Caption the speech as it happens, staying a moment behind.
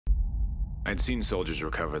I'd seen soldiers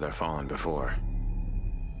recover their fallen before.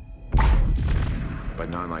 But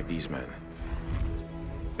not like these men.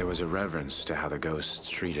 There was a reverence to how the ghosts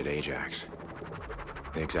treated Ajax.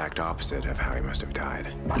 The exact opposite of how he must have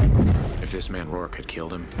died. If this man Rourke had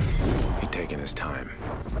killed him, he'd taken his time.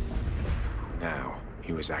 Now,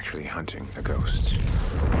 he was actually hunting the ghosts.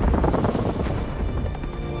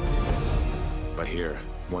 But here,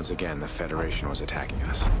 once again, the Federation was attacking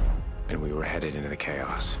us, and we were headed into the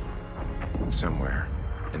chaos. Somewhere,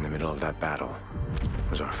 in the middle of that battle,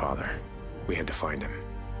 was our father. We had to find him.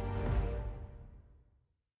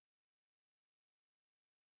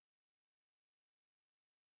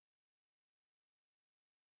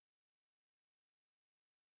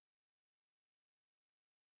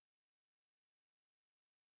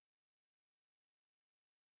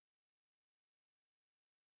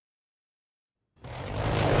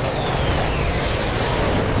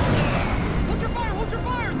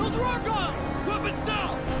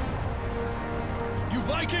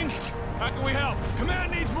 How can we help?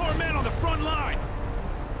 Command needs more men on the front line!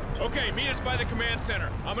 Okay, meet us by the command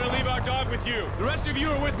center. I'm gonna leave our dog with you. The rest of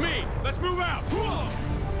you are with me. Let's move out! Whoa!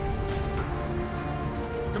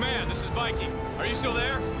 Command, this is Viking. Are you still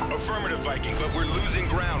there? Affirmative, Viking, but we're losing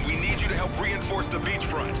ground. We need you to help reinforce the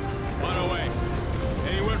beachfront. On our way.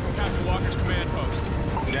 Any word from Captain Walker's command post?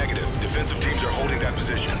 Negative. Defensive teams are holding that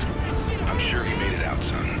position. I'm sure he made it out,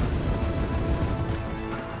 son.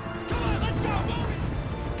 Come on, let's go! Move it!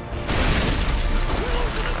 We're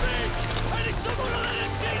losing the base! I need someone on that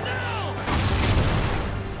MG now!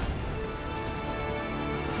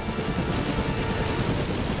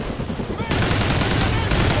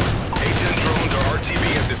 A-10 drones are RTB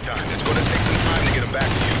at this time. It's going to take some time to get them back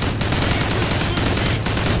to you.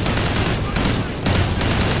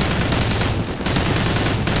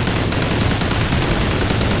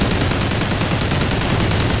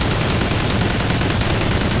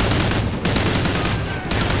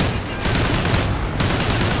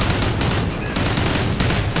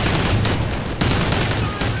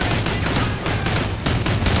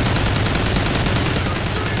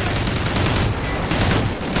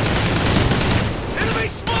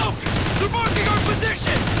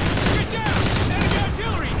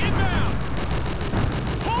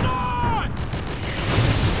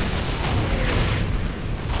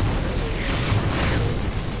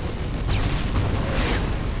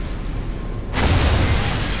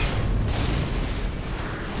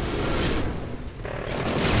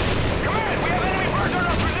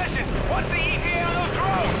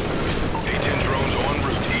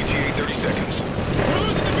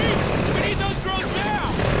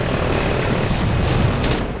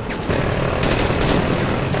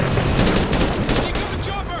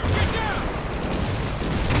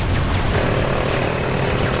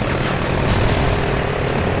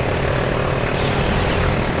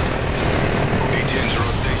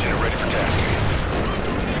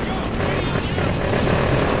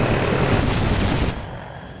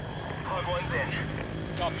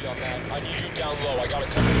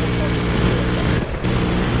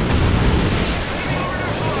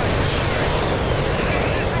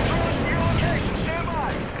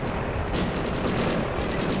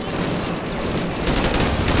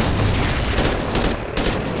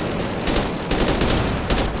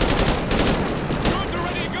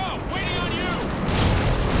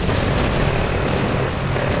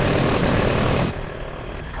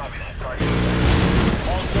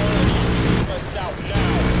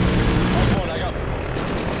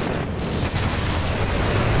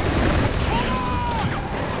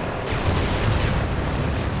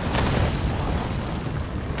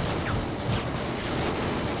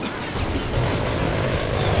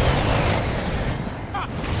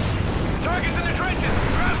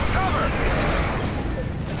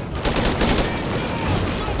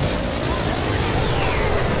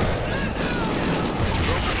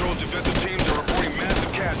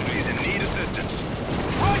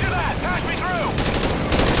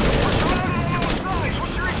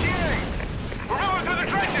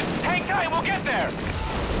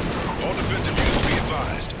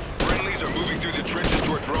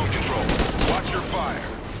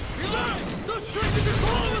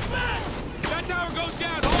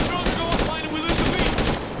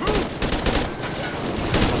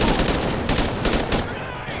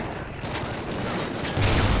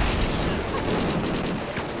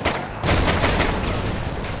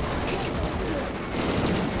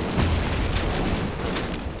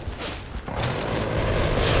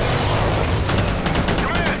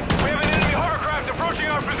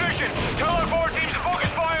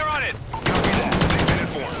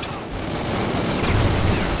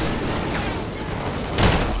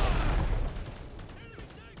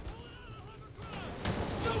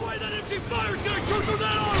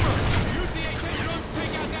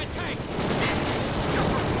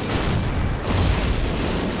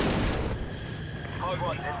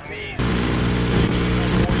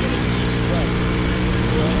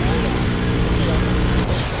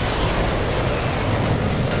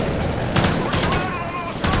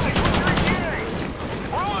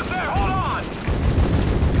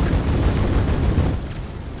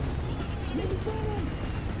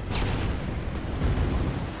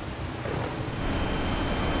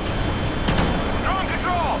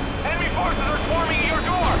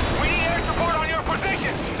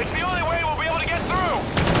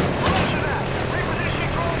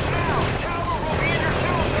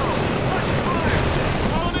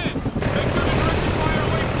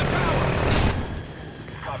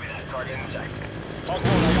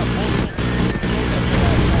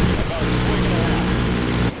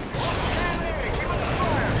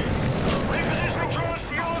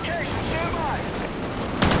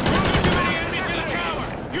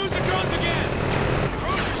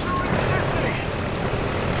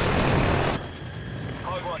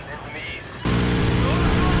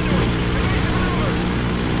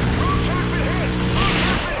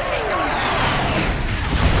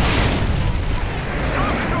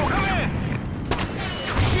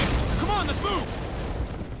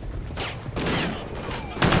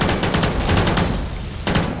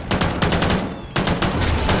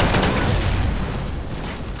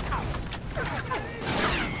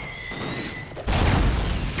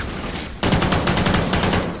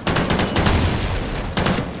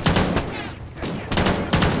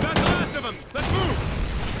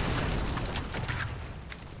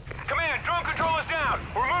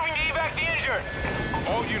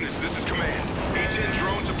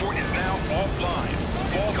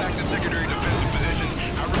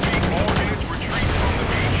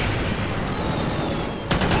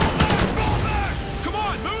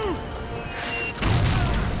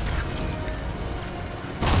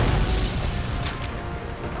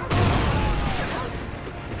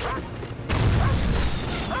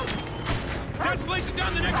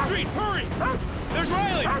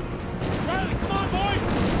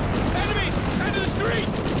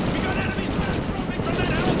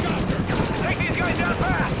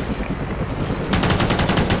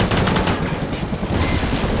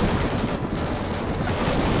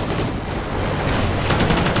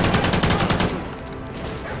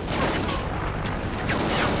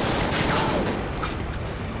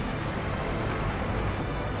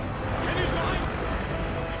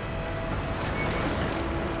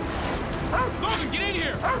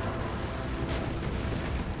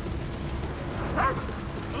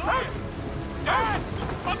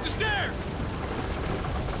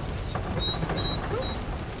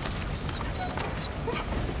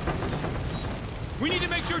 We need to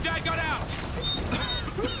make sure Dad got out!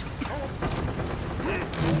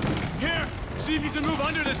 Here, see if you can move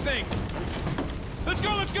under this thing! Let's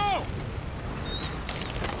go, let's go!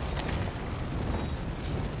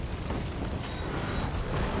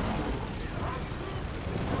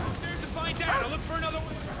 There's to find Dad, I'll look for another way.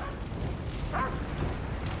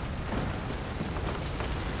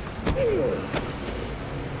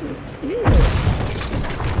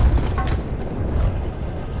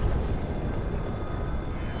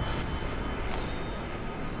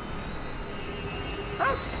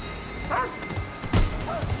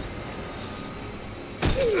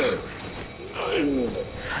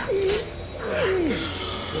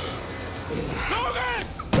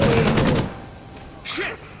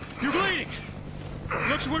 Shit! You're bleeding!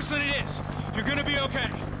 Looks worse than it is. You're gonna be okay.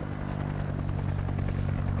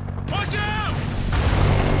 Watch out!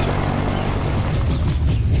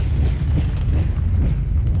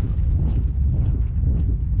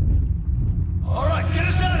 All right, get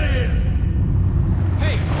us out of here!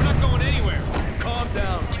 Hey, we're not going anywhere. Calm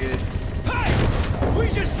down, kid. Hey! We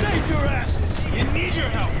just saved your asses! You need your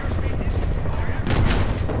help!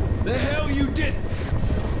 The hell you didn't!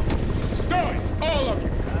 Stop it! All of you!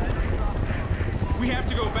 We have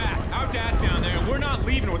to go back. Our dad's down there, and we're not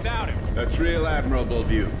leaving without him. That's real admirable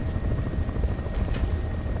of you.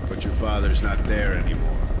 But your father's not there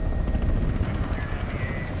anymore.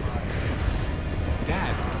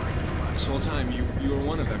 Dad, this whole time you were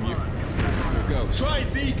one of them. You're a ghost. Try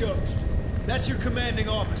the ghost. That's your commanding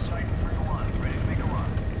officer.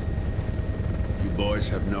 You boys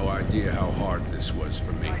have no idea how hard this was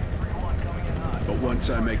for me. But once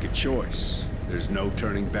I make a choice, there's no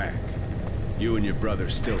turning back. You and your brother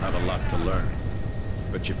still have a lot to learn,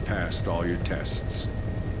 but you passed all your tests.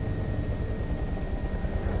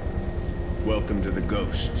 Welcome to the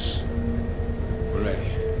Ghosts. We're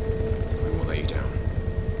ready. We won't let you down.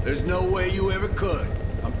 There's no way you ever could.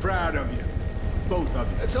 I'm proud of you. Both of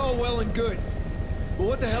you. That's all well and good. But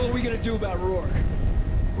what the hell are we gonna do about Rourke?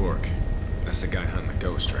 Rourke. That's the guy hunting the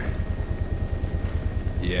ghost, right?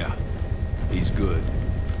 Yeah. He's good.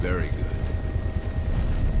 Very good.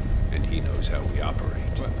 And he knows how we operate.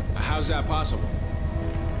 How's that possible?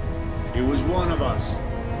 He was one of us.